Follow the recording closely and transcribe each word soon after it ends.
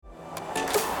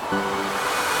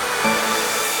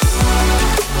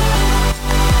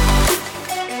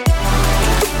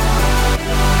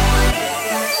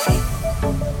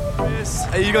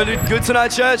You gonna do good tonight,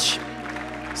 church?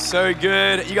 So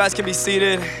good. You guys can be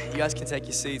seated. You guys can take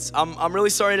your seats. I'm really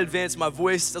sorry in advance. My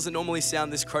voice doesn't normally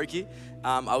sound this croaky.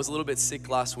 I was a little bit sick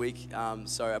last week,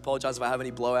 so I apologize if I have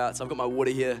any blowouts. I've got my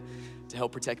water here to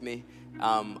help protect me.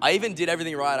 I even did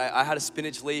everything right. I had a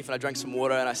spinach leaf and I drank some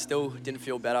water and I still didn't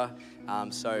feel better.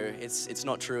 So it's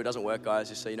not true. It doesn't work, guys,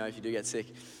 just so you know if you do get sick.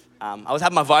 I was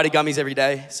having my Vita gummies every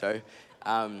day, so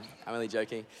I'm only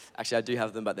joking. Actually, I do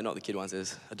have them, but they're not the kid ones,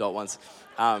 there's adult ones.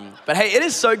 But hey, it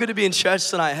is so good to be in church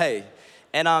tonight, hey.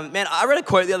 And man, I read a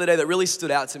quote the other day that really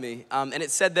stood out to me. And it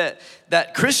said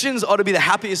that Christians ought to be the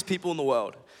happiest people in the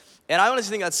world. And I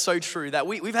honestly think that's so true, that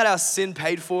we've had our sin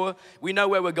paid for. We know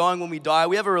where we're going when we die.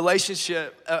 We have a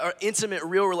relationship, an intimate,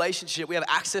 real relationship we have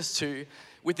access to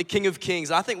with the King of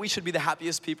Kings. And I think we should be the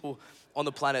happiest people on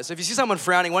the planet. So if you see someone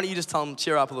frowning, why don't you just tell them,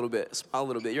 cheer up a little bit, smile a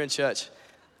little bit. You're in church.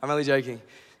 I'm only joking.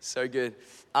 So good.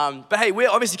 But hey,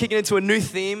 we're obviously kicking into a new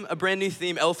theme, a brand new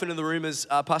theme, Elephant in the Room, as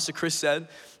Pastor Chris said.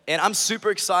 And I'm super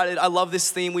excited. I love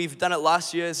this theme. We've done it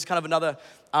last year. This is kind of another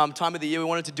time of the year. We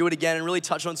wanted to do it again and really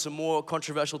touch on some more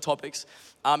controversial topics.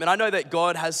 And I know that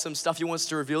God has some stuff He wants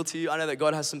to reveal to you. I know that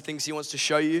God has some things He wants to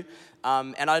show you.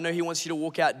 And I know He wants you to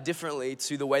walk out differently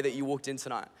to the way that you walked in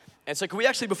tonight. And so can we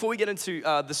actually, before we get into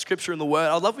the scripture and the word,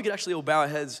 I'd love if we could actually all bow our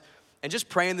heads and just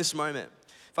pray in this moment.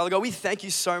 Father God, we thank you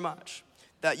so much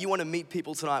that you want to meet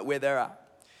people tonight where they're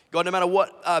at. God, no matter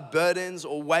what burdens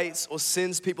or weights or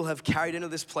sins people have carried into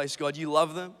this place, God, you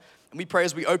love them. And we pray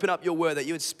as we open up your word that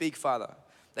you would speak, Father,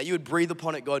 that you would breathe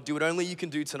upon it, God. Do what only you can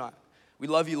do tonight. We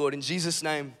love you, Lord. In Jesus'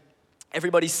 name,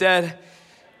 everybody said,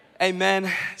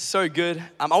 amen. So good.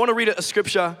 I want to read a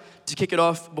scripture to kick it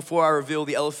off before I reveal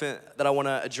the elephant that I want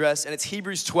to address. And it's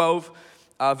Hebrews 12,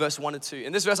 verse 1 and 2.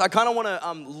 In this verse, I kind of want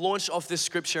to launch off this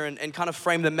scripture and kind of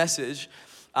frame the message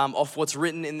of what's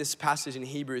written in this passage in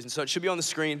Hebrews. And so it should be on the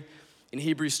screen in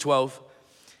Hebrews 12.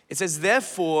 It says,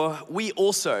 therefore, we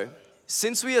also,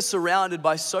 since we are surrounded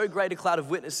by so great a cloud of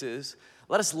witnesses,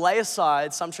 let us lay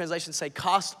aside, some translations say,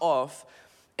 cast off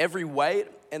every weight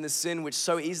and the sin which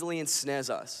so easily ensnares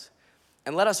us.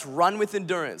 And let us run with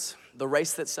endurance the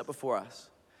race that's set before us.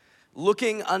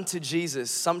 Looking unto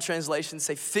Jesus, some translations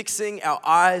say, fixing our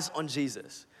eyes on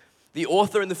Jesus, the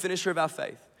author and the finisher of our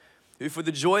faith, who for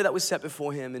the joy that was set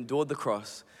before him endured the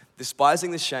cross,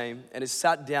 despising the shame, and is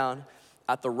sat down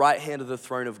at the right hand of the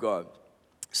throne of God.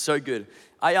 So good.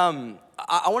 I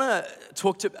want to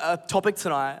talk to a topic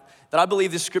tonight that I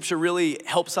believe this scripture really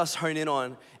helps us hone in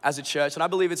on as a church, and I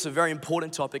believe it's a very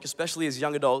important topic, especially as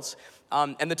young adults.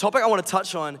 And the topic I want to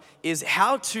touch on is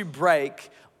how to break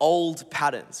old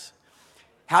patterns.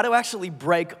 How to actually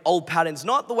break old patterns,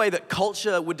 not the way that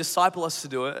culture would disciple us to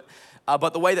do it,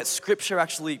 but the way that scripture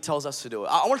actually tells us to do it.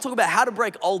 I want to talk about how to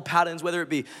break old patterns, whether it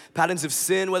be patterns of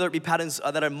sin, whether it be patterns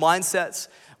that are mindsets,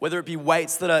 whether it be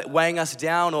weights that are weighing us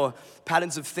down, or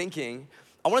patterns of thinking.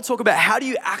 I want to talk about how do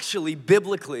you actually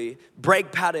biblically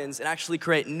break patterns and actually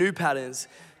create new patterns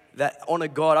that honor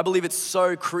God. I believe it's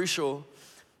so crucial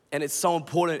and it's so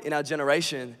important in our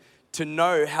generation to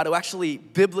know how to actually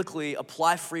biblically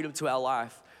apply freedom to our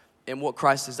life and what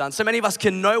Christ has done. So many of us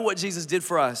can know what Jesus did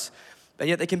for us, but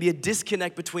yet there can be a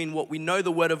disconnect between what we know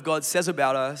the Word of God says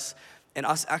about us and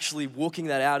us actually walking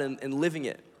that out and living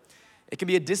it. It can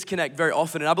be a disconnect very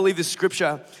often, and I believe this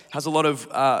scripture has a lot of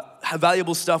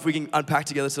valuable stuff we can unpack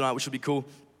together tonight, which will be cool.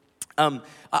 I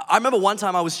remember one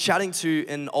time I was chatting to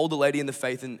an older lady in the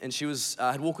faith, and she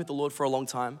had walked with the Lord for a long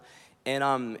time,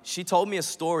 and she told me a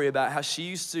story about how she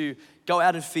used to go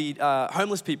out and feed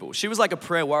homeless people. She was like a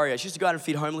prayer warrior. She used to go out and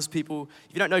feed homeless people.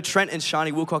 If you don't know, Trent and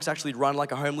Shani Wilcox actually run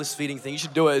like a homeless feeding thing. You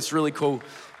should do it. It's really cool.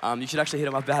 You should actually hit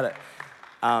them up about it.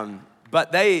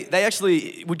 But they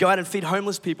actually would go out and feed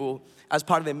homeless people as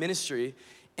part of their ministry.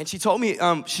 And she told me,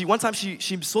 one time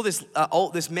she saw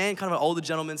this man, kind of an older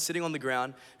gentleman, sitting on the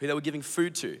ground who they were giving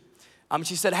food to.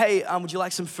 She said, hey, would you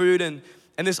like some food? And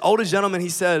this older gentleman,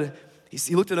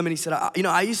 he looked at him and he said,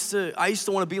 I used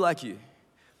to want to be like you.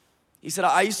 He said,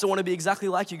 I used to want to be exactly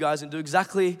like you guys and do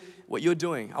exactly what you're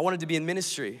doing. I wanted to be in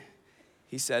ministry,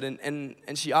 he said. And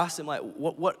she asked him, like,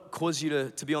 what caused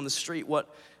you to be on the street? What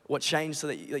changed so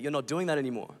that you're not doing that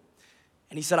anymore?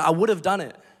 And he said, I would have done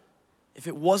it if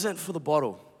it wasn't for the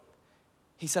bottle.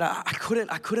 He said, I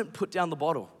couldn't put down the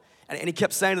bottle. And he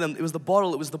kept saying to them, it was the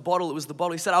bottle, it was the bottle, it was the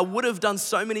bottle. He said, I would have done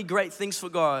so many great things for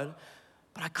God,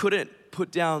 but I couldn't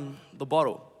put down the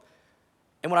bottle.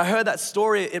 And when I heard that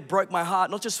story, it broke my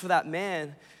heart, not just for that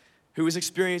man who was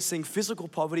experiencing physical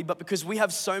poverty, but because we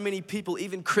have so many people,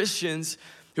 even Christians,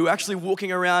 who are actually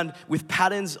walking around with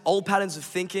patterns, old patterns of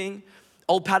thinking,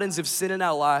 old patterns of sin in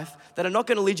our life that are not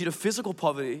going to lead you to physical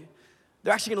poverty.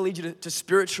 They're actually going to lead you to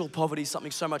spiritual poverty,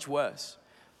 something so much worse.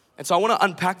 And so I want to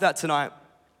unpack that tonight.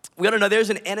 We got to know there's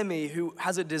an enemy who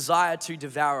has a desire to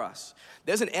devour us.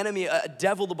 There's an enemy, a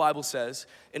devil, the Bible says,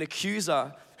 an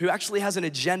accuser who actually has an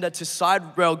agenda to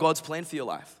side rail God's plan for your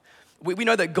life. We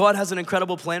know that God has an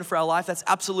incredible plan for our life. That's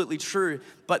absolutely true.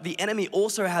 But the enemy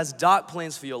also has dark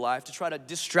plans for your life to try to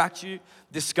distract you,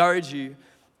 discourage you,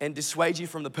 and dissuade you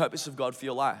from the purpose of God for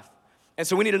your life. And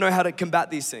so we need to know how to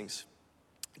combat these things.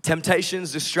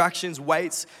 Temptations, distractions,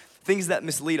 weights, things that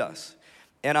mislead us.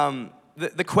 And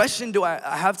the question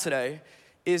I have today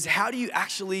is, how do you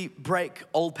actually break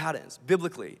old patterns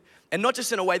biblically? And not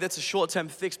just in a way that's a short-term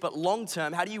fix, but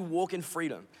long-term, how do you walk in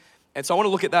freedom? And so I want to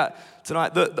look at that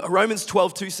tonight. The Romans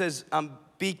 12:2 says,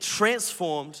 be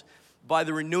transformed by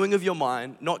the renewing of your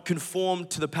mind, not conformed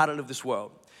to the pattern of this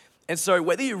world. And so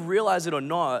whether you realize it or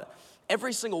not,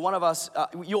 every single one of us,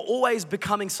 you're always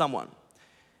becoming someone.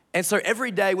 And so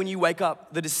every day when you wake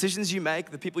up, the decisions you make,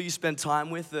 the people you spend time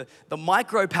with, the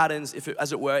micro patterns,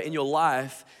 as it were, in your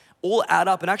life, all add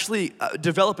up and actually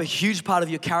develop a huge part of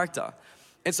your character.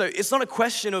 And so it's not a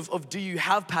question of do you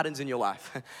have patterns in your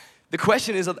life? The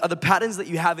question is, are the patterns that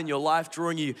you have in your life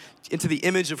drawing you into the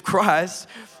image of Christ,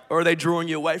 or are they drawing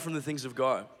you away from the things of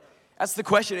God? That's the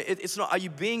question. It's not, are you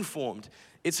being formed?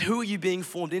 It's, who are you being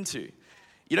formed into?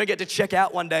 You don't get to check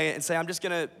out one day and say, I'm just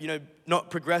gonna, not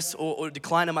progress or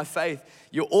decline in my faith.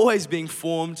 You're always being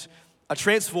formed,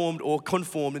 transformed or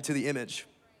conformed into the image.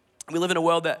 We live in a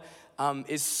world that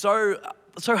is so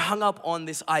hung up on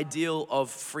this ideal of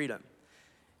freedom.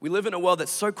 We live in a world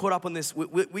that's so caught up on this.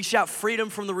 We shout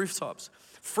freedom from the rooftops.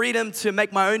 Freedom to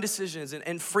make my own decisions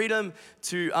and freedom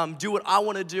to do what I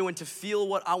want to do and to feel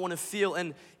what I want to feel.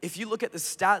 And if you look at the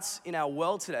stats in our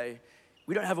world today,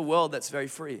 we don't have a world that's very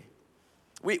free.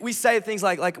 We say things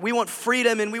like we want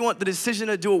freedom and we want the decision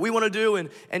to do what we want to do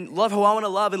and love how I want to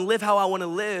love and live how I want to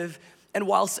live. And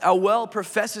whilst our world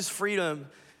professes freedom,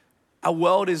 our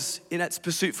world is in its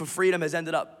pursuit for freedom has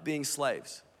ended up being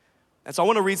slaves. And so I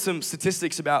want to read some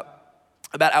statistics about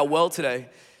our world today,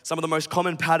 some of the most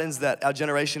common patterns that our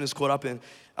generation is caught up in.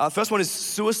 First one is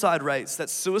suicide rates.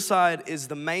 That suicide is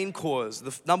the main cause,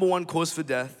 the number one cause for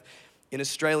death in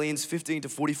Australians 15 to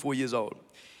 44 years old.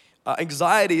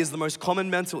 Anxiety is the most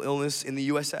common mental illness in the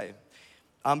USA.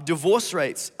 Divorce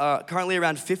rates are currently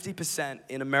around 50%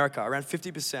 in America, around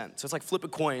 50%. So it's like flip a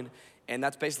coin, and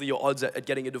that's basically your odds at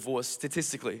getting a divorce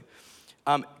statistically.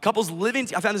 Couples living,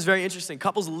 I found this very interesting.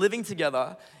 Couples living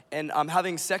together and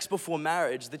having sex before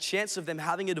marriage, the chance of them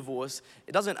having a divorce,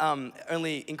 it doesn't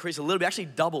only increase a little bit, it actually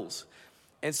doubles.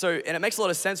 And it makes a lot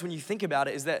of sense when you think about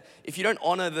it, is that if you don't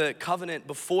honor the covenant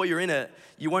before you're in it,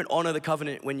 you won't honor the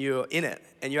covenant when you're in it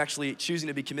and you're actually choosing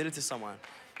to be committed to someone.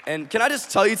 And can I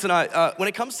just tell you tonight, when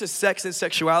it comes to sex and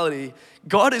sexuality,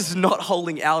 God is not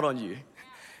holding out on you.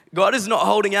 God is not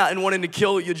holding out and wanting to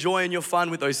kill your joy and your fun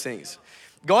with those things.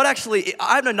 God actually,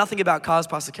 I know nothing about cars,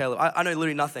 Pastor Caleb. I know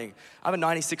literally nothing. I have a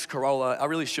 96 Corolla. I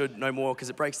really should know more because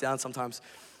it breaks down sometimes.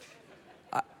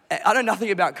 I know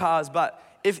nothing about cars, but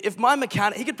if my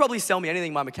mechanic, he could probably sell me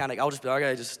anything, my mechanic. I'll just be like,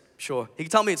 okay, just sure. He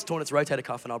could tell me it's torn its rotator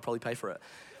cuff and I'll probably pay for it.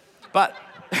 But,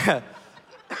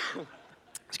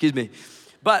 excuse me.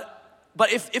 But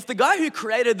if the guy who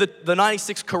created the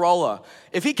 96 Corolla,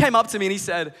 if he came up to me and he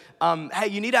said, hey,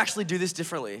 you need to actually do this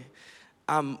differently,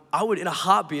 I would, in a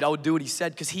heartbeat, I would do what he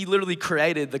said because he literally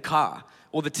created the car,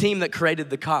 or the team that created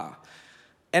the car.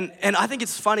 And I think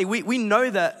it's funny, we know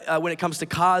that when it comes to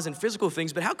cars and physical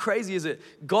things, but how crazy is it?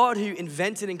 God, who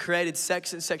invented and created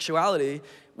sex and sexuality,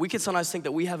 we can sometimes think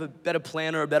that we have a better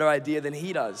plan or a better idea than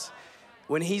he does,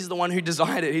 when he's the one who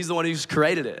designed it, he's the one who's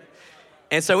created it.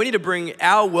 And so we need to bring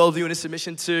our worldview into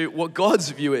submission to what God's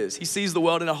view is. He sees the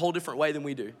world in a whole different way than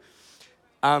we do.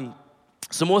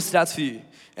 Some more stats for you.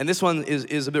 And this one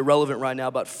is a bit relevant right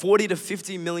now, but 40 to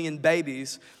 50 million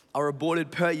babies are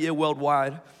aborted per year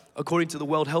worldwide, according to the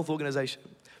World Health Organization.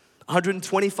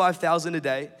 125,000 a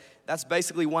day. That's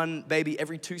basically one baby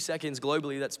every 2 seconds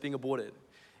globally that's being aborted.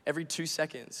 Every 2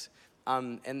 seconds.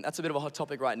 And that's a bit of a hot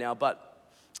topic right now. But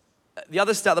the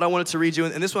other stat that I wanted to read you,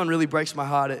 and this one really breaks my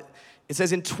heart. It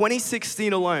says in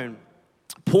 2016 alone,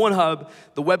 Pornhub,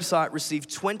 the website,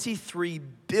 received 23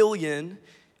 billion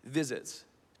visits.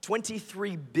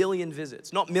 23 billion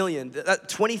visits, not million,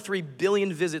 23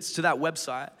 billion visits to that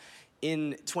website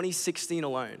in 2016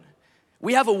 alone.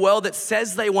 We have a world that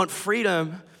says they want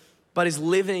freedom, but is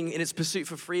living in its pursuit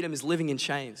for freedom, is living in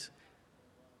chains.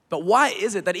 But why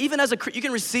is it that even as you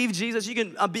can receive Jesus, you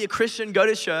can be a Christian, go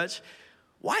to church.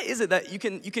 Why is it that you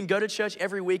can go to church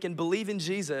every week and believe in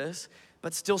Jesus,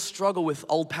 but still struggle with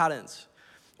old patterns,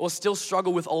 or still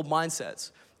struggle with old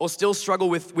mindsets, or still struggle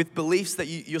with beliefs that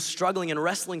you're struggling and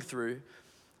wrestling through,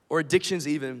 or addictions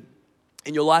even?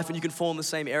 in your life and you can fall in the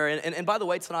same area. And by the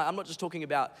way, tonight, I'm not just talking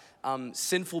about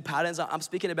sinful patterns. I'm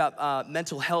speaking about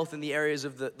mental health in the areas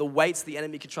of the weights the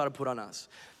enemy can try to put on us.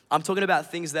 I'm talking about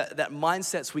things that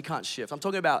mindsets we can't shift. I'm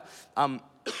talking about I'm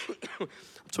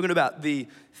talking about the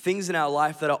things in our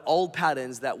life that are old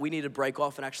patterns that we need to break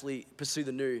off and actually pursue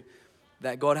the new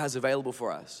that God has available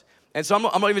for us. And so I'm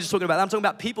not even just talking about that. I'm talking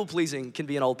about people pleasing can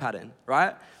be an old pattern,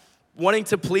 right? Wanting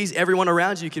to please everyone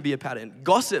around you can be a pattern.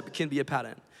 Gossip can be a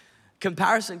pattern.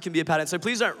 Comparison can be a pattern. So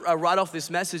please don't write off this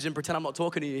message and pretend I'm not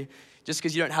talking to you just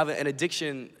because you don't have an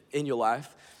addiction in your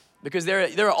life, because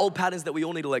there are old patterns that we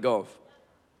all need to let go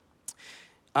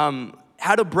of.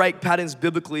 How to break patterns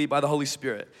biblically by the Holy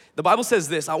Spirit. The Bible says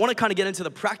this. I want to kind of get into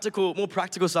the more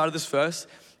practical side of this first,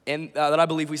 and that I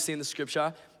believe we see in the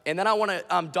scripture. And then I want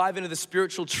to dive into the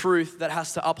spiritual truth that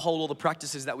has to uphold all the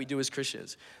practices that we do as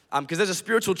Christians. Because there's a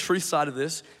spiritual truth side of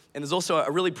this, and there's also a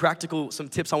really practical, some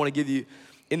tips I want to give you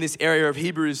in this area of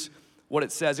Hebrews, what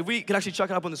it says. If we can actually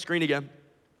chuck it up on the screen again,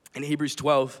 in Hebrews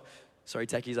 12, sorry,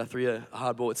 techies, I threw you a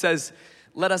hard ball. It says,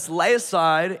 let us lay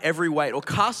aside every weight, or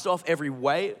cast off every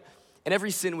weight, and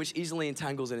every sin which easily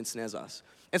entangles and ensnares us.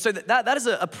 And so that is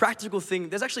a practical thing.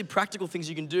 There's actually practical things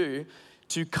you can do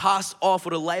to cast off or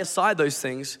to lay aside those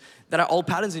things that are old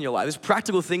patterns in your life. There's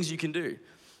practical things you can do.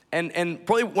 And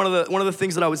probably one of the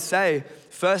things that I would say,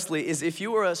 firstly, is if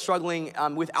you were struggling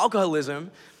with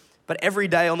alcoholism, but every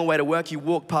day on the way to work you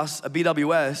walk past a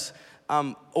BWS,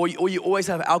 or you always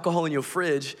have alcohol in your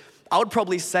fridge, I would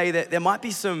probably say that there might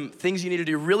be some things you need to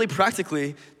do really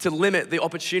practically to limit the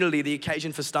opportunity, the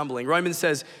occasion for stumbling. Romans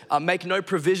says, make no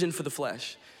provision for the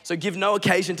flesh. So give no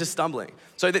occasion to stumbling.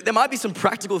 So there might be some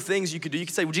practical things you could do. You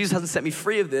could say, well, Jesus hasn't set me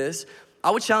free of this.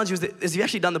 I would challenge you is you've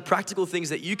actually done the practical things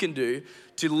that you can do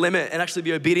to limit and actually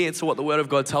be obedient to what the Word of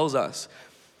God tells us.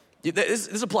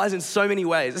 This applies in so many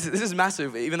ways. This is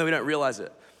massive, even though we don't realize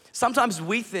it. Sometimes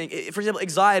we think, for example,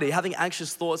 anxiety, having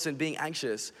anxious thoughts and being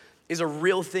anxious is a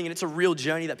real thing, and it's a real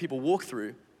journey that people walk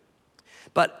through.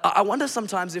 But I wonder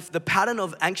sometimes if the pattern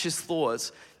of anxious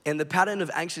thoughts and the pattern of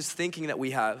anxious thinking that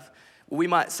we have, we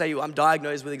might say, I'm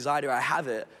diagnosed with anxiety or I have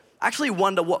it. I actually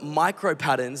wonder what micro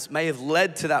patterns may have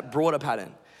led to that broader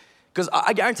pattern. Because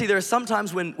I guarantee there are some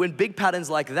times when big patterns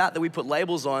like that we put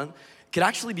labels on could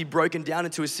actually be broken down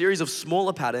into a series of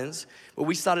smaller patterns where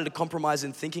we started to compromise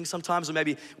in thinking sometimes, or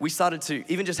maybe we started to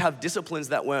even just have disciplines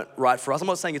that weren't right for us. I'm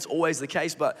not saying it's always the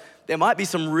case, but there might be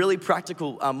some really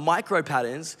practical micro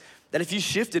patterns that if you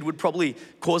shifted would probably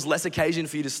cause less occasion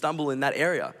for you to stumble in that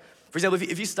area. For example,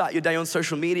 if you start your day on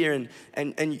social media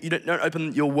and you don't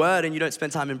open your word and you don't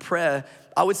spend time in prayer,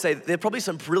 I would say there are probably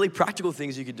some really practical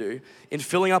things you could do in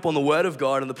filling up on the word of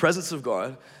God and the presence of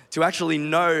God to actually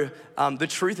know the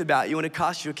truth about you and to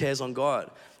cast your cares on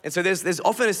God. And so there's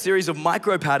often a series of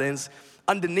micro patterns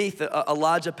underneath a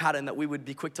larger pattern that we would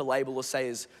be quick to label or say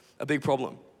is a big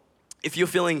problem. If you're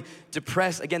feeling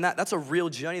depressed, again, that's a real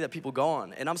journey that people go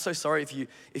on. And I'm so sorry if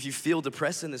you feel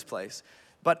depressed in this place.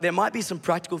 But there might be some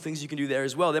practical things you can do there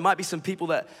as well. There might be some people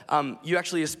that you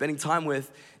actually are spending time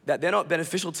with that they're not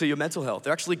beneficial to your mental health.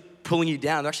 They're actually pulling you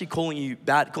down. They're actually calling you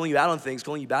out on things,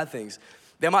 calling you bad things.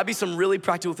 There might be some really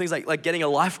practical things like getting a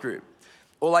life group,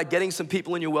 or like getting some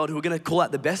people in your world who are gonna call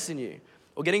out the best in you,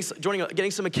 or getting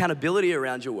some accountability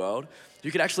around your world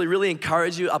who could actually really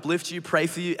encourage you, uplift you, pray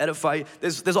for you, edify you.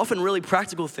 There's often really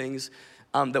practical things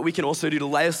that we can also do to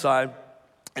lay aside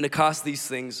and to cast these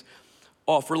things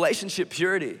off. Relationship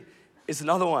purity is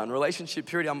another one. Relationship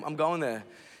purity, I'm going there.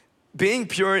 Being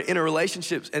pure in a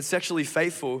relationship and sexually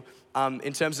faithful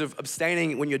in terms of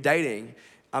abstaining when you're dating,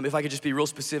 if I could just be real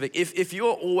specific, if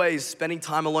you're always spending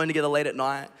time alone together late at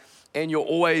night and you're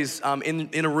always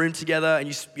in a room together and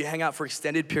you hang out for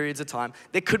extended periods of time,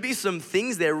 there could be some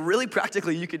things there really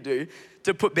practically you could do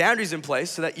to put boundaries in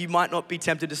place so that you might not be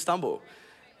tempted to stumble.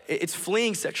 It's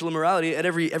fleeing sexual immorality at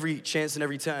every chance and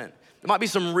every turn. There might be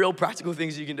some real practical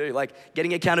things you can do, like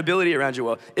getting accountability around your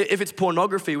world. If it's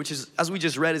pornography, which is, as we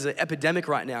just read, is an epidemic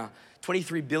right now,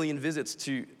 23 billion visits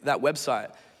to that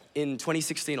website in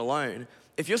 2016 alone.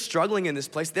 If you're struggling in this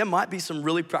place, there might be some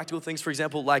really practical things, for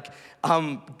example, like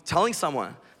telling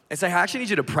someone and saying, I actually need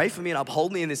you to pray for me and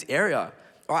uphold me in this area.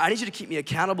 Or I need you to keep me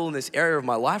accountable in this area of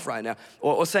my life right now.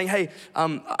 Or saying, hey,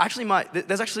 my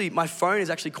phone is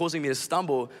actually causing me to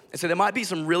stumble. And so there might be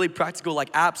some really practical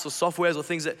like apps or softwares or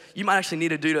things that you might actually need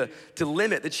to do to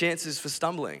limit the chances for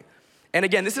stumbling. And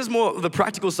again, this is more the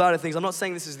practical side of things. I'm not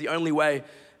saying this is the only way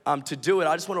to do it.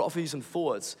 I just want to offer you some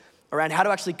thoughts around how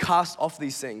to actually cast off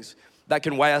these things that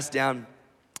can weigh us down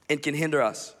and can hinder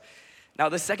us. Now,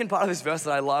 the second part of this verse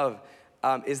that I love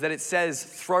is that it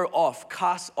says,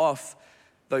 cast off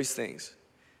those things.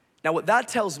 Now, what that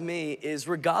tells me is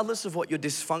regardless of what your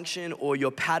dysfunction or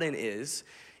your pattern is,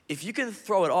 if you can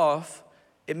throw it off,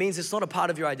 it means it's not a part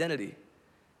of your identity.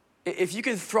 If you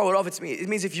can throw it off, it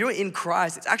means if you're in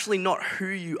Christ, it's actually not who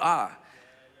you are.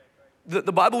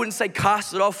 The Bible wouldn't say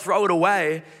cast it off, throw it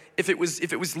away, if it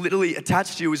was literally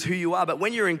attached to you as who you are. But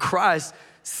when you're in Christ,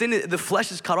 sin, the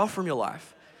flesh is cut off from your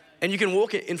life, and you can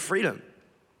walk it in freedom.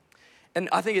 And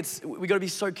I think we got to be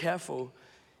so careful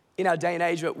in our day and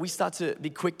age where we start to be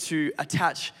quick to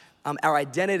attach our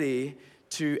identity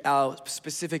to our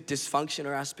specific dysfunction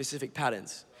or our specific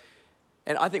patterns.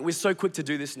 And I think we're so quick to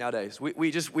do this nowadays.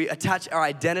 We attach our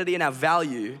identity and our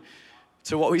value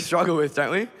to what we struggle with,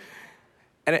 don't we?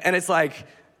 And it's like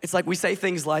we say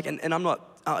things like, and I'm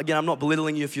not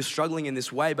belittling you if you're struggling in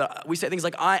this way, but we say things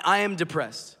like, I am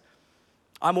depressed.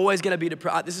 I'm always gonna be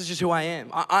depressed. This is just who I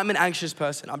am. I'm an anxious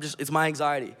person. it's my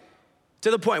anxiety. To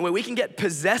the point where we can get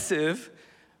possessive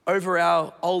over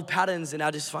our old patterns and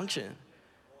our dysfunction.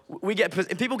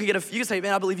 And people can you can say,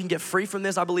 man, I believe you can get free from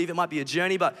this. I believe it might be a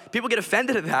journey, but people get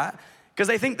offended at that because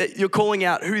they think that you're calling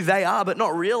out who they are, but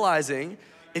not realizing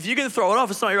if you can throw it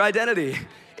off, it's not your identity.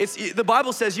 The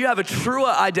Bible says you have a truer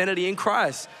identity in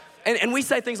Christ. And we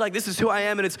say things like, this is who I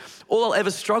am, and it's all I'll ever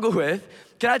struggle with.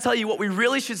 Can I tell you what we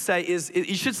really should say is,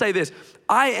 you should say this: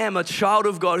 I am a child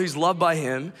of God who's loved by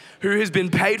Him, who has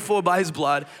been paid for by His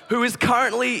blood, who is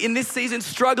currently in this season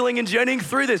struggling and journeying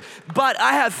through this. But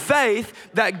I have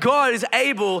faith that God is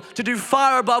able to do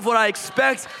far above what I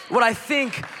expect, what I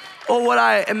think, or what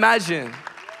I imagine.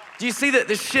 Do you see that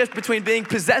the shift between being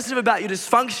possessive about your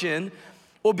dysfunction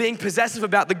or being possessive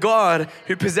about the God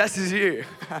who possesses you?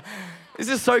 This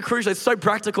is so crucial. It's so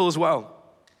practical as well.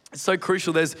 It's so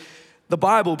crucial. There's the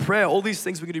Bible, prayer, all these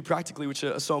things we can do practically, which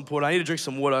are so important. I need to drink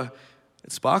some water.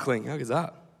 It's sparkling. How good is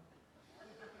that?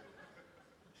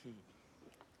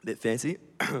 Bit fancy.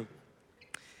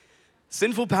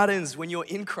 Sinful patterns when you're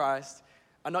in Christ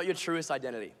are not your truest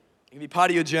identity. It can be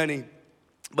part of your journey,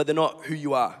 but they're not who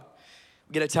you are.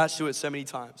 We get attached to it so many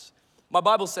times. My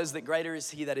Bible says that greater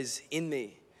is He that is in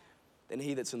me than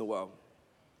he that's in the world.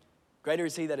 Greater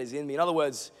is He that is in me. In other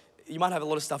words, you might have a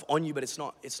lot of stuff on you, but it's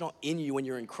not in you when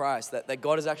you're in Christ. That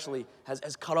God has actually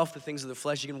has cut off the things of the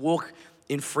flesh. You can walk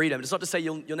in freedom. It's not to say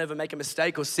you'll never make a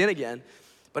mistake or sin again,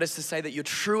 but it's to say that your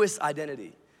truest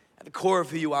identity, at the core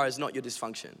of who you are, is not your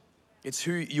dysfunction. It's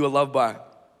who you are loved by.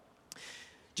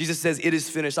 Jesus says, it is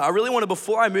finished. I really want to,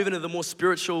 before I move into the more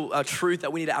spiritual truth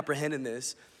that we need to apprehend in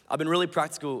this, I've been really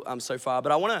practical so far,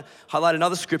 but I want to highlight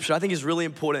another scripture I think is really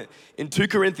important. In 2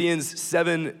 Corinthians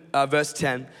 7, verse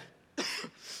 10,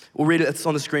 we'll read it, it's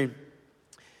on the screen.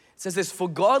 It says this: for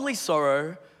godly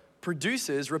sorrow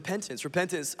produces repentance.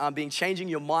 Repentance being changing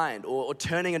your mind or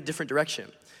turning a different direction,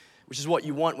 which is what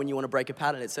you want when you want to break a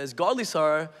pattern. It says, godly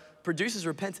sorrow produces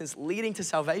repentance leading to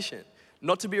salvation,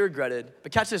 not to be regretted.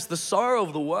 But catch this, the sorrow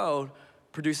of the world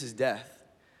produces death.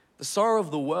 The sorrow of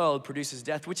the world produces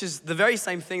death, which is the very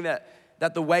same thing that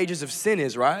the wages of sin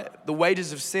is, right? The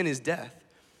wages of sin is death.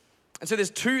 And so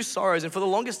there's two sorrows, and for the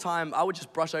longest time, I would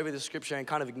just brush over the scripture and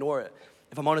kind of ignore it,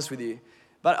 if I'm honest with you.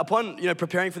 But upon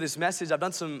preparing for this message, I've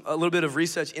done a little bit of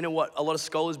research into what a lot of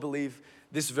scholars believe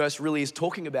this verse really is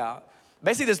talking about.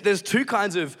 Basically, there's two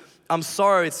kinds of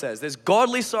sorrow, it says. There's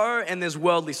godly sorrow and there's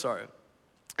worldly sorrow.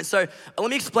 And so let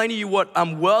me explain to you what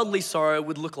worldly sorrow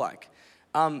would look like.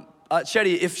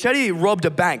 Chetty, if Chetty robbed a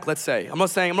bank, let's say, I'm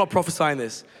not prophesying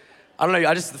this. I don't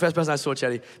know, the first person I saw,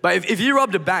 Chetty. But if you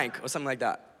robbed a bank or something like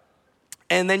that,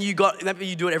 and then you do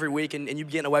it every week and you're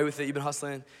getting away with it, you've been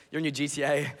hustling, you're in your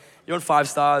GTA, you're on 5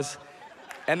 stars,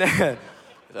 and then,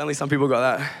 only some people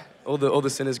got that, all the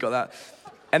sinners got that.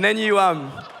 And then you,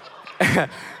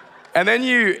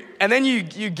 and then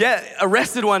you get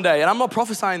arrested one day, and I'm not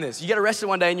prophesying this, you get arrested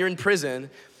one day and you're in prison.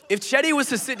 If Chetty was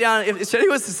to sit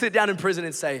down in prison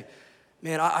and say,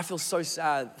 man, I feel so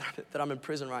sad that I'm in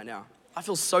prison right now. I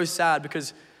feel so sad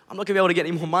because I'm not gonna be able to get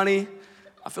any more money.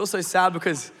 I feel so sad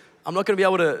because I'm not gonna be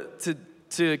able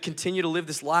to continue to live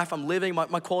this life I'm living.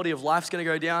 My quality of life's gonna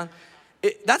go down.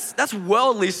 That's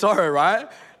worldly sorrow, right?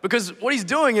 Because what he's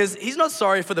doing is, he's not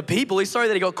sorry for the people, he's sorry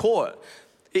that he got caught.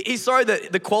 He's sorry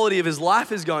that the quality of his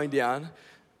life is going down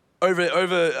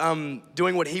over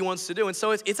doing what he wants to do. And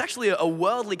so it's actually a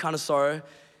worldly kind of sorrow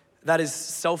that is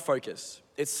self-focused.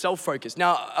 It's self-focused.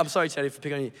 Now, I'm sorry, Chetty, for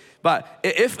picking on you, but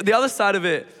if the other side of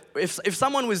it, if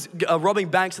someone was robbing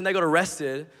banks and they got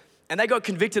arrested and they got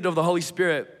convicted of the Holy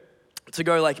Spirit to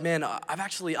go like, man,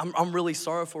 I'm really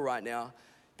sorrowful right now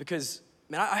because,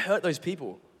 man, I hurt those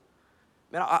people.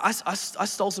 Man, I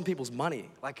stole some people's money.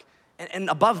 And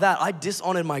above that, I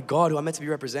dishonored my God who I'm meant to be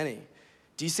representing.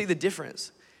 Do you see the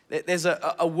difference? There's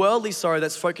a worldly sorrow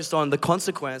that's focused on the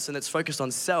consequence and that's focused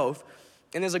on self.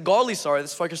 And there's a godly sorrow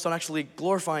that's focused on actually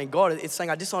glorifying God. It's saying,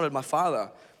 I dishonored my father.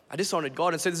 I dishonored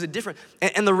God. And so there's a different,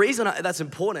 and the reason that's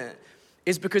important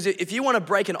is because if you want to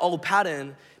break an old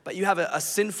pattern, but you have a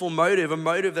sinful motive, a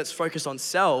motive that's focused on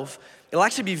self, it'll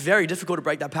actually be very difficult to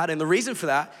break that pattern. The reason for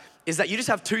that is that you just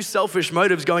have two selfish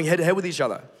motives going head to head with each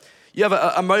other. You have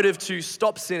a motive to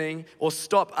stop sinning or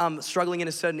stop struggling in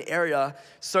a certain area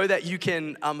so that you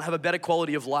can have a better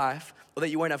quality of life or that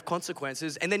you won't have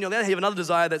consequences. And then you'll then have another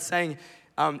desire that's saying,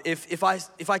 if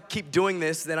I keep doing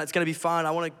this, then it's going to be fine.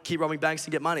 I want to keep robbing banks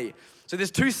to get money. So there's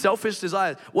two selfish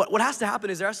desires. What has to happen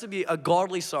is there has to be a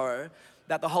godly sorrow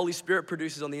that the Holy Spirit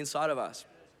produces on the inside of us.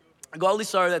 A godly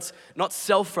sorrow that's not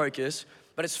self-focused,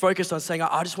 but it's focused on saying,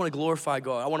 I just want to glorify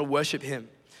God. I want to worship Him.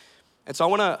 And so I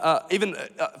want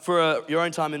to, for your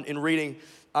own time in reading,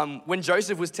 when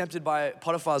Joseph was tempted by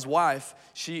Potiphar's wife,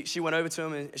 she went over to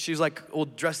him and she was like all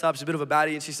dressed up. She's a bit of a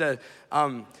baddie, and she said,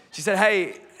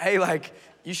 hey, like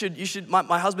you should.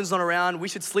 My husband's not around. We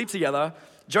should sleep together.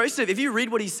 Joseph, if you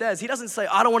read what he says, he doesn't say,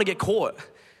 I don't want to get caught.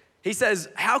 He says,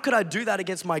 how could I do that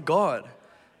against my God?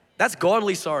 That's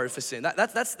godly sorrow for sin.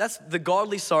 That's the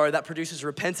godly sorrow that produces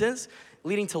repentance,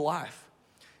 leading to life,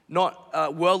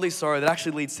 not worldly sorrow that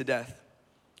actually leads to death.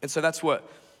 And so that's what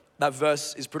that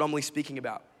verse is predominantly speaking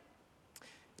about.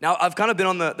 Now, I've kind of been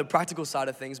on the practical side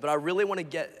of things, but I really want to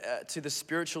get to the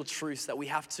spiritual truths that we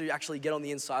have to actually get on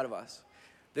the inside of us.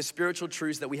 The spiritual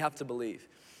truths that we have to believe.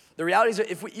 The reality is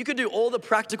that you could do all the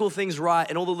practical things right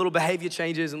and all the little behavior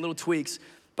changes and little tweaks,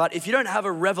 but if you don't have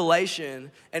a revelation,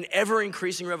 an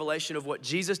ever-increasing revelation of what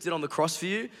Jesus did on the cross for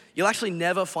you, you'll actually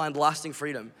never find lasting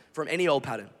freedom from any old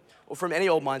pattern or from any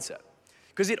old mindset.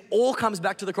 Because it all comes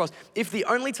back to the cross. If the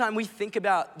only time we think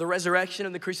about the resurrection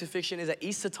and the crucifixion is at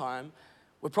Easter time,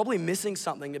 we're probably missing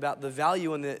something about the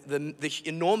value and the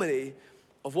enormity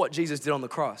of what Jesus did on the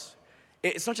cross.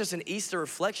 It's not just an Easter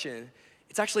reflection,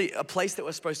 it's actually a place that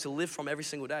we're supposed to live from every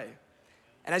single day.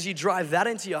 And as you drive that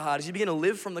into your heart, as you begin to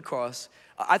live from the cross,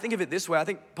 I think of it this way. I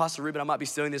think Pastor Ruben, I might be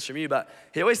stealing this from you, but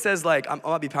he always says, like, I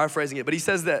might be paraphrasing it, but he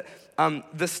says that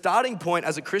the starting point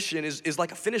as a Christian is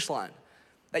like a finish line.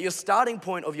 That your starting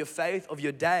point of your faith, of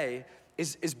your day,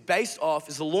 is based off,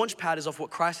 is the launch pad is off what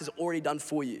Christ has already done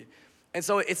for you. And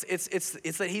so it's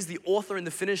that He's the author and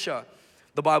the finisher,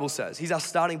 the Bible says. He's our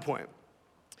starting point.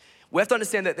 We have to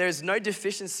understand that there is no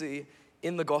deficiency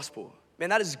in the gospel. Man,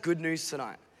 that is good news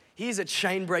tonight. He is a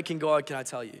chain-breaking God, can I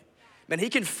tell you? Man, He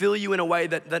can fill you in a way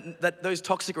that those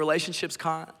toxic relationships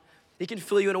can't. He can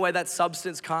fill you in a way that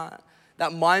substance can't.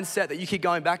 That mindset that you keep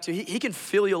going back to, He can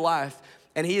fill your life,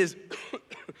 and He is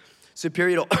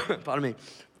superior to, pardon me,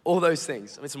 all those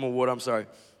things. I need some more water, I'm sorry.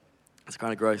 That's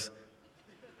kind of gross.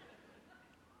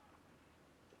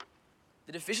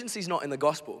 The deficiency is not in the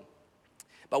gospel,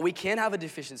 but we can have a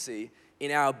deficiency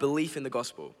in our belief in the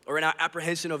gospel or in our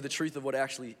apprehension of the truth of what it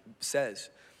actually says.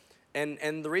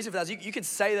 And the reason for that is you could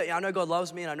say that, I know God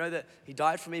loves me and I know that He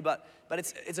died for me, but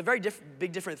it's a very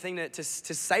big different thing to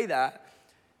say that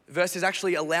versus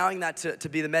actually allowing that to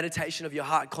be the meditation of your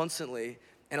heart constantly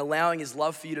and allowing His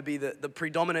love for you to be the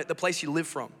predominant, the place you live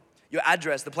from, your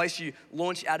address, the place you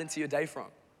launch out into your day from.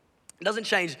 It doesn't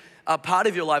change a part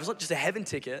of your life. It's not just a heaven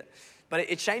ticket, but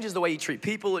it changes the way you treat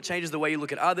people. It changes the way you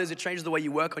look at others. It changes the way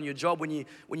you work on your job when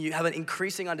you have an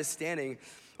increasing understanding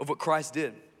of what Christ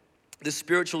did. The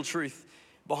spiritual truth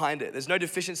behind it. There's no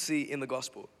deficiency in the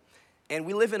gospel. And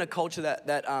we live in a culture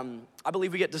that I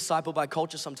believe we get discipled by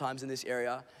culture sometimes in this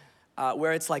area,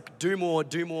 where it's like, do more,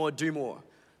 do more, do more.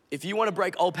 If you want to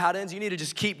break old patterns, you need to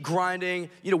just keep grinding. You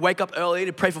need to wake up early. You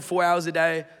need to pray for 4 hours a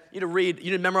day. You need to read.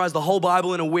 You need to memorize the whole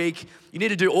Bible in a week. You need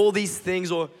to do all these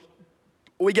things, or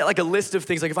we get like a list of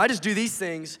things. Like, if I just do these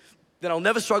things, then I'll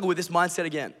never struggle with this mindset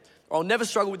again. Or I'll never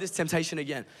struggle with this temptation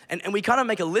again. And we kind of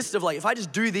make a list of like, if I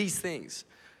just do these things.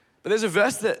 But there's a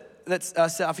verse that's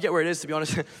said, I forget where it is to be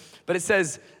honest, but it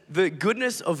says, the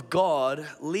goodness of God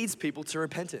leads people to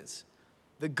repentance.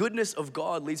 The goodness of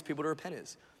God leads people to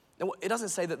repentance. Now, it doesn't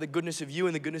say that the goodness of you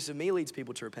and the goodness of me leads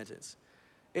people to repentance.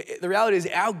 The reality is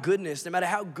our goodness, no matter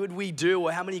how good we do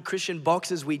or how many Christian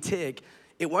boxes we tick,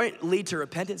 it won't lead to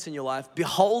repentance in your life.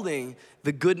 Beholding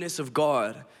the goodness of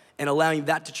God and allowing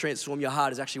that to transform your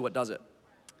heart is actually what does it.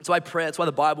 That's why prayer, that's why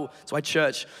the Bible, that's why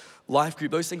church, life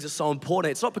group, those things are so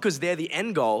important. It's not because they're the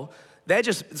end goal. They're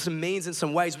just some means and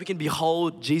some ways we can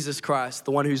behold Jesus Christ,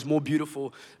 the one who's more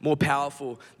beautiful, more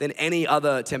powerful than any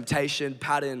other temptation,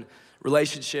 pattern,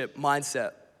 relationship,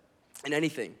 mindset, and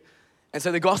anything. And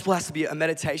so the gospel has to be a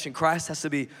meditation. Christ has to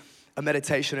be a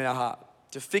meditation in our heart.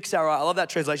 To fix our eye. I love that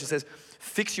translation. It says,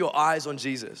 fix your eyes on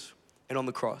Jesus and on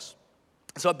the cross.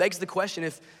 So it begs the question,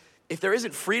 if there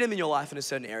isn't freedom in your life in a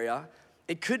certain area,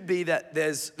 it could be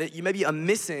that you maybe are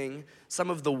missing some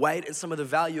of the weight and some of the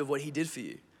value of what he did for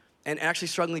you and actually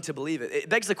struggling to believe it. It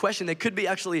begs the question, there could be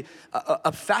actually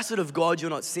a facet of God you're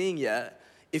not seeing yet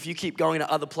if you keep going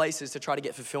to other places to try to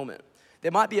get fulfillment.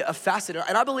 There might be a facet,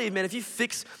 and I believe, man,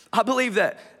 I believe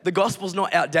that the gospel's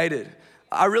not outdated.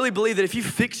 I really believe that if you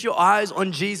fix your eyes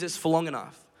on Jesus for long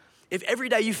enough, if every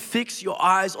day you fix your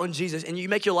eyes on Jesus and you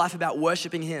make your life about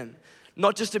worshiping him,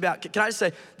 not just about, can I just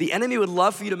say, the enemy would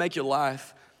love for you to make your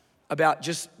life about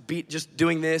just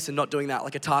doing this and not doing that,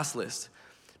 like a task list.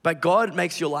 But God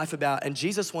makes your life about, and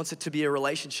Jesus wants it to be a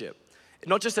relationship.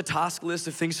 Not just a task list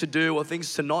of things to do or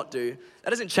things to not do.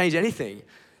 That doesn't change anything,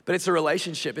 but it's a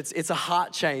relationship. It's a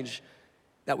heart change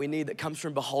that we need that comes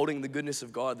from beholding the goodness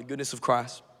of God, the goodness of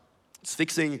Christ. It's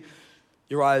fixing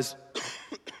your eyes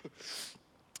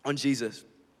on Jesus.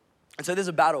 And so there's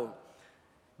a battle.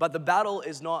 But the battle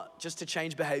is not just to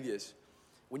change behaviors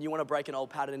when you want to break an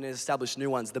old pattern and establish new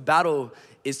ones. The battle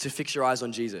is to fix your eyes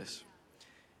on Jesus.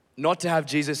 Not to have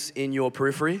Jesus in your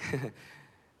periphery,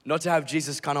 not to have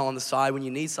Jesus kind of on the side when you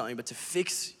need something, but to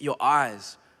fix your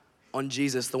eyes on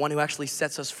Jesus, the one who actually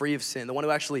sets us free of sin, the one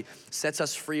who actually sets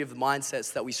us free of the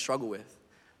mindsets that we struggle with,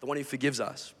 the one who forgives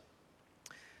us.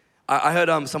 I heard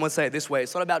someone say it this way,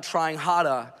 it's not about trying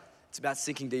harder, it's about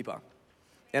sinking deeper.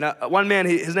 And one man,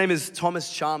 his name is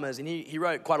Thomas Chalmers, and he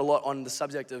wrote quite a lot on the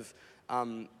subject of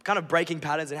kind of breaking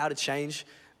patterns and how to change.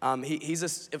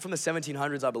 He's from the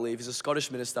 1700s, I believe. He's a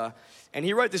Scottish minister. And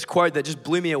he wrote this quote that just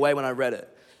blew me away when I read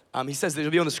it. He says,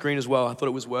 it'll be on the screen as well. I thought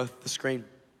it was worth the screen.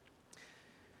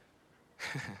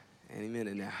 Any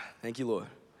minute now. Thank you, Lord.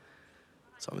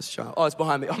 Thomas Chalmers. Oh, it's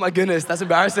behind me. Oh my goodness, that's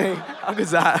embarrassing. How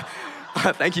good's that?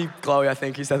 Thank you, Chloe, I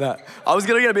think you said that. I was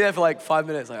gonna be there for like 5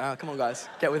 minutes. Like, come on guys,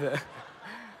 get with it.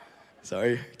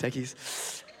 Sorry, techies.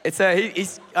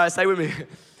 Say with me.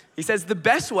 He says, the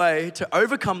best way to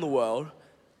overcome the world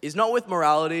is not with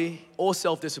morality or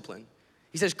self-discipline.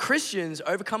 He says, Christians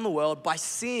overcome the world by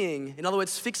seeing, in other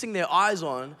words, fixing their eyes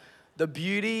on the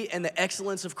beauty and the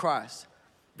excellence of Christ.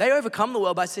 They overcome the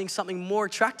world by seeing something more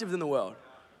attractive than the world,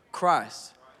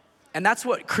 Christ. And that's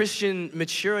what Christian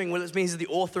maturing, what it means is the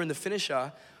author and the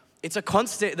finisher. It's a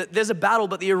constant, there's a battle,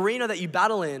 but the arena that you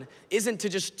battle in isn't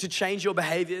to change your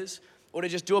behaviors or to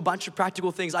just do a bunch of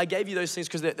practical things. I gave you those things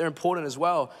because they're important as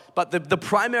well. But the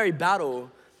primary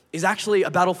battle is actually a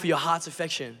battle for your heart's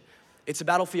affection. It's a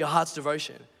battle for your heart's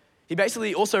devotion. He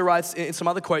basically also writes in some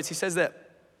other quotes, he says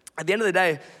that at the end of the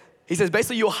day, he says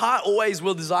basically your heart always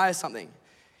will desire something.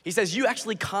 He says you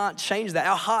actually can't change that.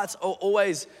 Our hearts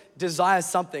always desire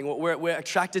something. We're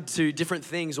attracted to different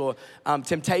things or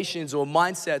temptations or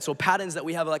mindsets or patterns that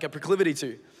we have like a proclivity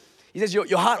to. He says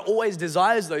your heart always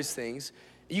desires those things.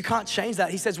 You can't change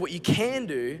that. He says what you can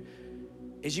do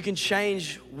is you can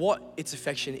change what its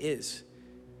affection is.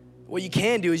 What you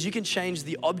can do is you can change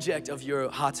the object of your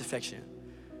heart's affection.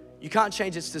 You can't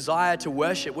change its desire to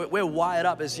worship. We're wired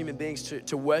up as human beings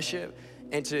to worship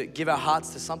and to give our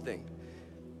hearts to something.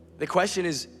 The question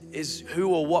is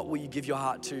who or what will you give your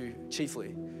heart to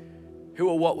chiefly? Who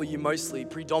or what will you mostly,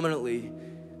 predominantly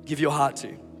give your heart to?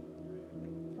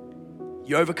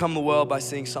 You overcome the world by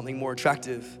seeing something more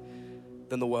attractive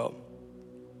than the world.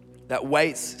 That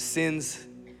weights, sins.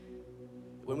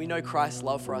 When we know Christ's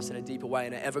love for us in a deeper way,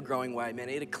 in an ever-growing way, man,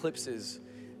 it eclipses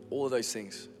all of those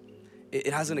things.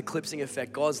 It has an eclipsing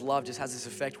effect. God's love just has this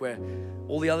effect where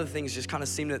all the other things just kind of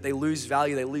seem that they lose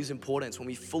value, they lose importance when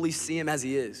we fully see him as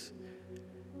he is.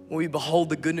 When we behold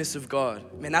the goodness of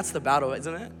God. Man, that's the battle,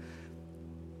 isn't it?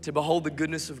 To behold the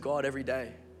goodness of God every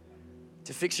day.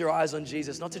 To fix your eyes on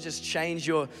Jesus, not to just change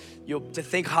to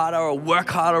think harder or work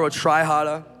harder or try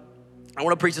harder. I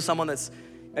want to preach to someone that's,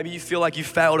 maybe you feel like you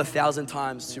failed 1,000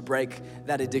 times to break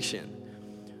that addiction.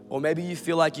 Or maybe you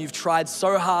feel like you've tried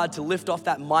so hard to lift off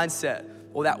that mindset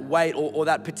or that weight or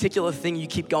that particular thing you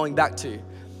keep going back to.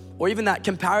 Or even that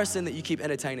comparison that you keep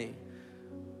entertaining.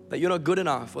 That you're not good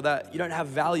enough or that you don't have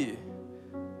value.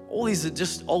 All these are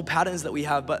just old patterns that we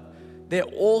have, but they're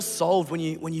all solved when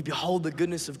you behold the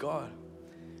goodness of God.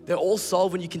 They're all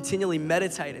solved when you continually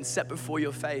meditate and set before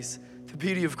your face the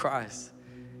beauty of Christ.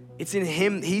 It's in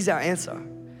him, he's our answer.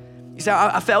 You say,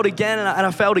 I failed again and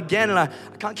I failed again and I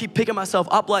can't keep picking myself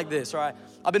up like this, right?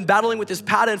 I've been battling with this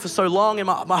pattern for so long in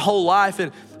my whole life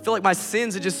and I feel like my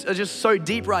sins are just so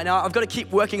deep right now. I've got to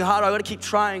keep working harder. I've got to keep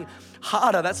trying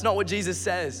harder. That's not what Jesus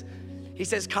says. He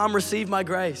says, come receive my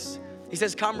grace. He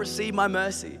says, come receive my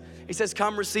mercy. He says,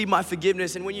 come receive my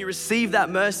forgiveness. And when you receive that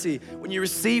mercy, when you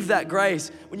receive that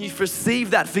grace, when you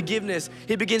receive that forgiveness,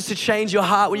 he begins to change your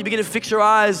heart. When you begin to fix your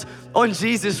eyes on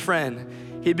Jesus,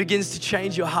 friend, he begins to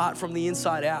change your heart from the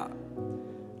inside out.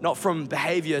 not from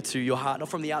behavior to your heart, not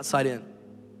from the outside in,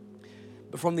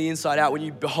 but from the inside out when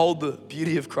you behold the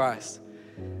beauty of Christ.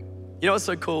 You know what's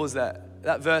so cool is that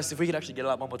verse, if we could actually get it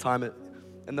up one more time,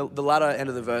 and the latter end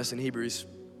of the verse in Hebrews,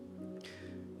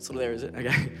 sort of there, is it?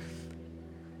 Okay.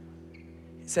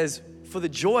 It says, for the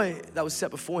joy that was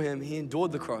set before him, he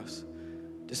endured the cross,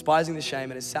 despising the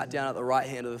shame, and is sat down at the right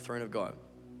hand of the throne of God.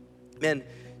 Man,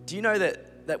 do you know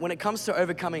that when it comes to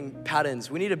overcoming patterns,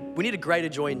 we need a greater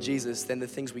joy in Jesus than the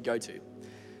things we go to?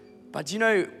 But do you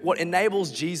know what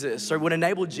enabled Jesus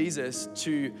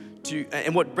to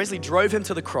and what basically drove him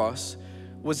to the cross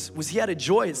was he had a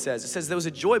joy, it says. It says there was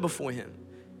a joy before him.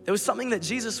 There was something that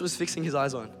Jesus was fixing his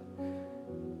eyes on.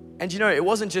 And you know, it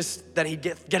wasn't just that he'd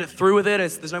get it through with it,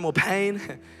 there's no more pain.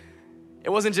 It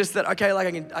wasn't just that, okay,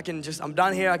 like I'm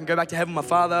done here, I can go back to heaven with my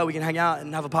Father, we can hang out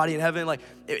and have a party in heaven. Like,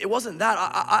 it wasn't that.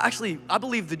 I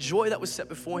believe the joy that was set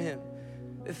before him,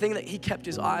 the thing that he kept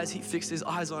his eyes, he fixed his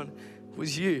eyes on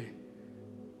was you.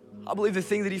 I believe the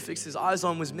thing that he fixed his eyes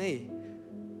on was me.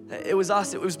 It was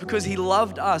us. It was because he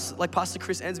loved us. Like Pastor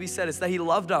Chris Ensby said, it's that he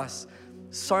loved us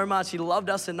so much. He loved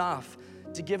us enough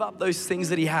to give up those things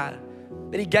that he had.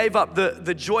 That he gave up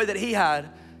the joy that he had,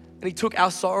 and he took our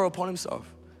sorrow upon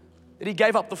himself. That he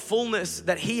gave up the fullness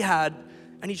that he had,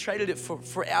 and he traded it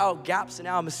for our gaps and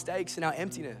our mistakes and our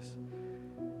emptiness.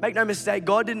 Make no mistake,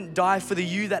 God didn't die for the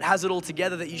you that has it all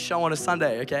together that you show on a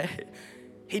Sunday, okay?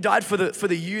 He died for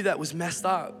the you that was messed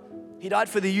up. He died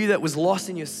for the you that was lost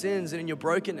in your sins and in your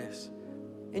brokenness,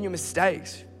 in your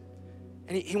mistakes.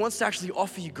 And he wants to actually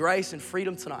offer you grace and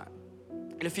freedom tonight.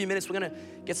 In a few minutes, we're gonna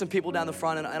get some people down the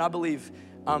front, and I believe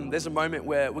there's a moment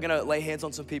where we're gonna lay hands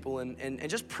on some people and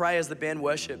just pray as the band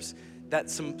worships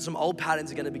that some old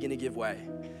patterns are gonna begin to give way.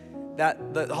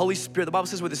 That the Holy Spirit, the Bible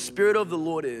says where the Spirit of the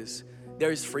Lord is,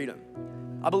 there is freedom.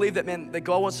 I believe that, man, that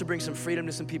God wants to bring some freedom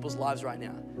to some people's lives right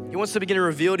now. He wants to begin to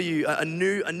reveal to you a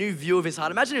new view of his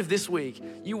heart. Imagine if this week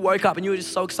you woke up and you were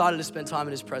just so excited to spend time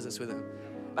in his presence with him.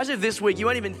 Imagine if this week you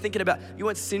weren't even thinking about, you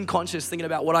weren't sin conscious thinking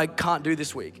about what I can't do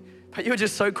this week, but you were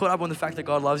just so caught up on the fact that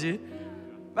God loves you.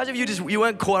 Imagine if you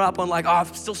weren't caught up on like, oh,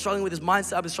 I'm still struggling with this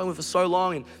mindset I've been struggling with for so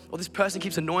long, and this person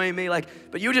keeps annoying me.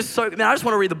 But you were just so, man, I just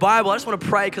want to read the Bible. I just want to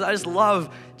pray because I just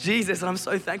love Jesus and I'm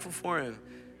so thankful for him.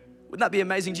 Wouldn't that be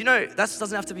amazing? Do you know, that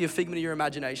doesn't have to be a figment of your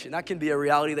imagination. That can be a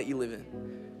reality that you live in.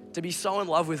 To be so in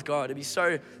love with God, to be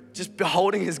so just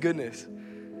beholding his goodness.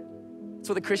 That's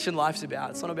what the Christian life's about.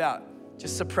 It's not about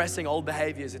just suppressing old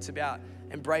behaviors. It's about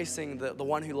embracing the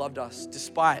one who loved us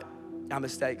despite our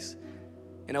mistakes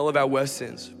and all of our worst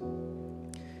sins.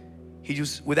 He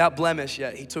just, without blemish,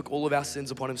 yet he took all of our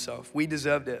sins upon himself. We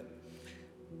deserved it,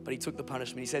 but he took the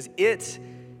punishment. He says, it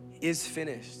is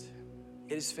finished.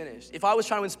 It is finished. If I was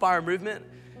trying to inspire a movement,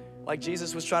 like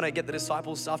Jesus was trying to get the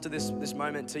disciples after this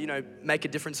moment to, make a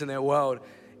difference in their world,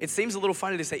 it seems a little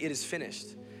funny to say it is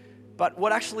finished. But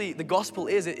what actually the gospel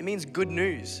is, it means good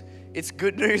news. It's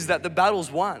good news that the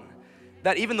battle's won.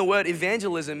 That even the word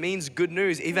evangelism means good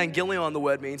news. Evangelion, the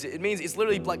word means. It means it's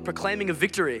literally like proclaiming a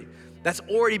victory that's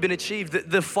already been achieved.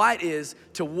 The fight is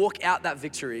to walk out that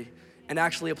victory and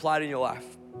actually apply it in your life.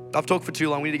 I've talked for too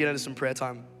long. We need to get into some prayer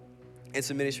time and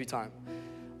some ministry time.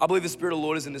 I believe the Spirit of the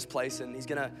Lord is in this place, and he's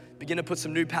gonna begin to put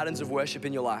some new patterns of worship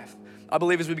in your life. I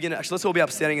believe as we begin, actually let's all be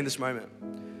upstanding in this moment.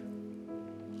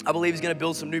 I believe he's gonna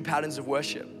build some new patterns of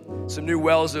worship, some new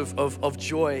wells of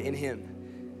joy in him.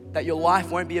 That your life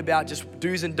won't be about just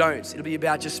do's and don'ts. It'll be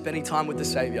about just spending time with the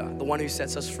Savior, the one who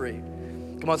sets us free.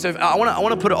 Come on, so I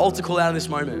want to put an altar call out in this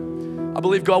moment. I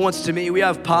believe God wants to meet you. We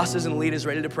have pastors and leaders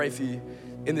ready to pray for you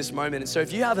in this moment. And so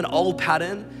if you have an old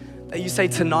pattern that you say,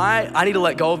 tonight, I need to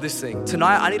let go of this thing.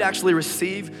 Tonight, I need to actually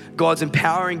receive God's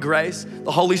empowering grace,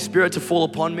 the Holy Spirit to fall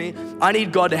upon me. I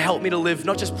need God to help me to live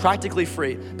not just practically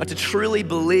free, but to truly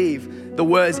believe the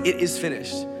words, it is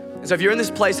finished. And so if you're in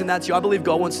this place and that's you, I believe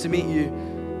God wants to meet you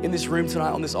in this room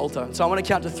tonight on this altar. So I want to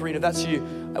count to 3, and if that's you,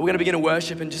 we're going to begin to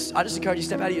worship, and I just encourage you to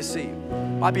step out of your seat.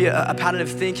 Might be a pattern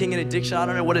of thinking, an addiction, I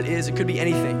don't know what it is. It could be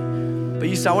anything. But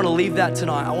you say, I want to leave that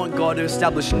tonight. I want God to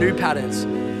establish new patterns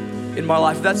in my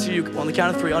life. If that's you, on the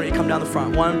count of 3, I want you to come down the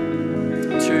front.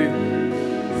 1,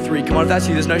 2, 3. Come on, if that's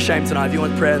you, there's no shame tonight. If you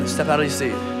want prayer, step out of your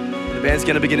seat. The band's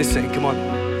going to begin to sing. Come on.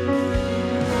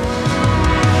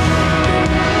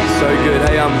 So good.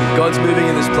 Hey, God's moving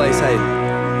in this place.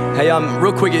 Hey,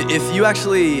 real quick, if you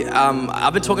actually,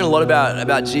 I've been talking a lot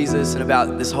about Jesus and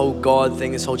about this whole God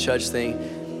thing, this whole church thing.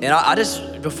 And I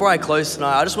just, before I close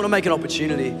tonight, I just want to make an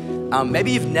opportunity.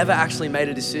 Maybe you've never actually made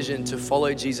a decision to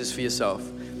follow Jesus for yourself.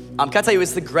 Can I tell you,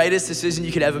 it's the greatest decision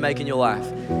you could ever make in your life.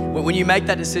 When you make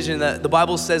that decision, the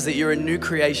Bible says that you're a new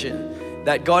creation,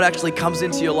 that God actually comes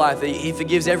into your life, that he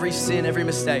forgives every sin, every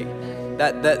mistake.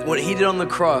 that what he did on the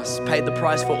cross paid the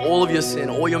price for all of your sin,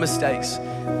 all your mistakes,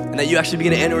 and that you actually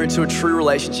begin to enter into a true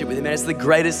relationship with him. And it's the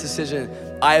greatest decision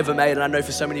I ever made. And I know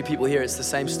for so many people here, it's the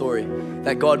same story,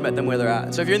 that God met them where they're at.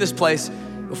 And so if you're in this place,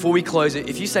 before we close it,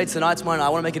 if you say tonight's mine, I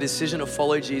want to make a decision to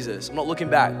follow Jesus. I'm not looking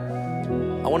back.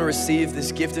 I want to receive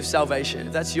this gift of salvation.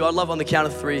 If that's you, I'd love on the count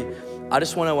of 3. I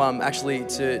just want to actually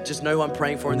to just know who I'm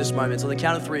praying for in this moment. So on the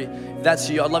count of 3, if that's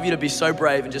you, I'd love you to be so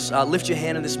brave and just lift your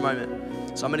hand in this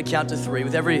moment. So I'm going to count to 3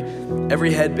 with every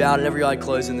head bowed and every eye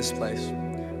closed in this place.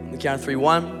 On the count of 3,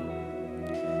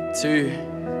 1, 2,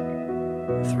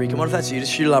 3. Come on, if that's you,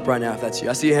 just shoot it up right now if that's you.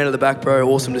 I see your hand at the back, bro.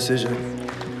 Awesome decision.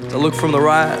 So look from the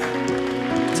right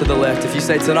to the left. If you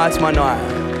say, tonight's my night,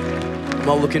 I'm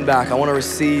not looking back. I want to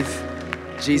receive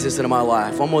Jesus into my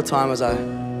life. One more time as I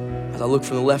look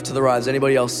from the left to the right. Is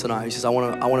anybody else tonight who says, I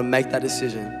want to make that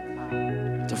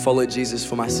decision to follow Jesus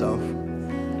for myself?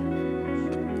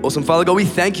 Awesome. Father God, we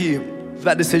thank you for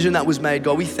that decision that was made.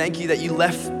 God, we thank you that you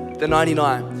left the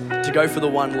 99 to go for the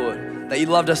one, Lord. That you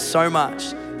loved us so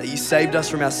much, that you saved us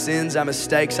from our sins, our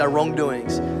mistakes, our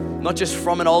wrongdoings. Not just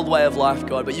from an old way of life,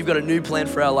 God, but you've got a new plan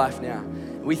for our life now.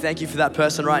 We thank you for that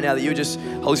person right now, that you just,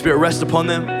 Holy Spirit, rest upon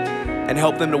them and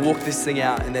help them to walk this thing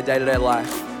out in their day-to-day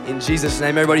life. In Jesus'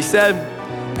 name, everybody said,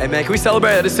 amen. Can we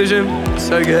celebrate that decision?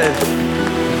 So good.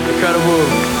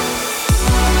 Incredible.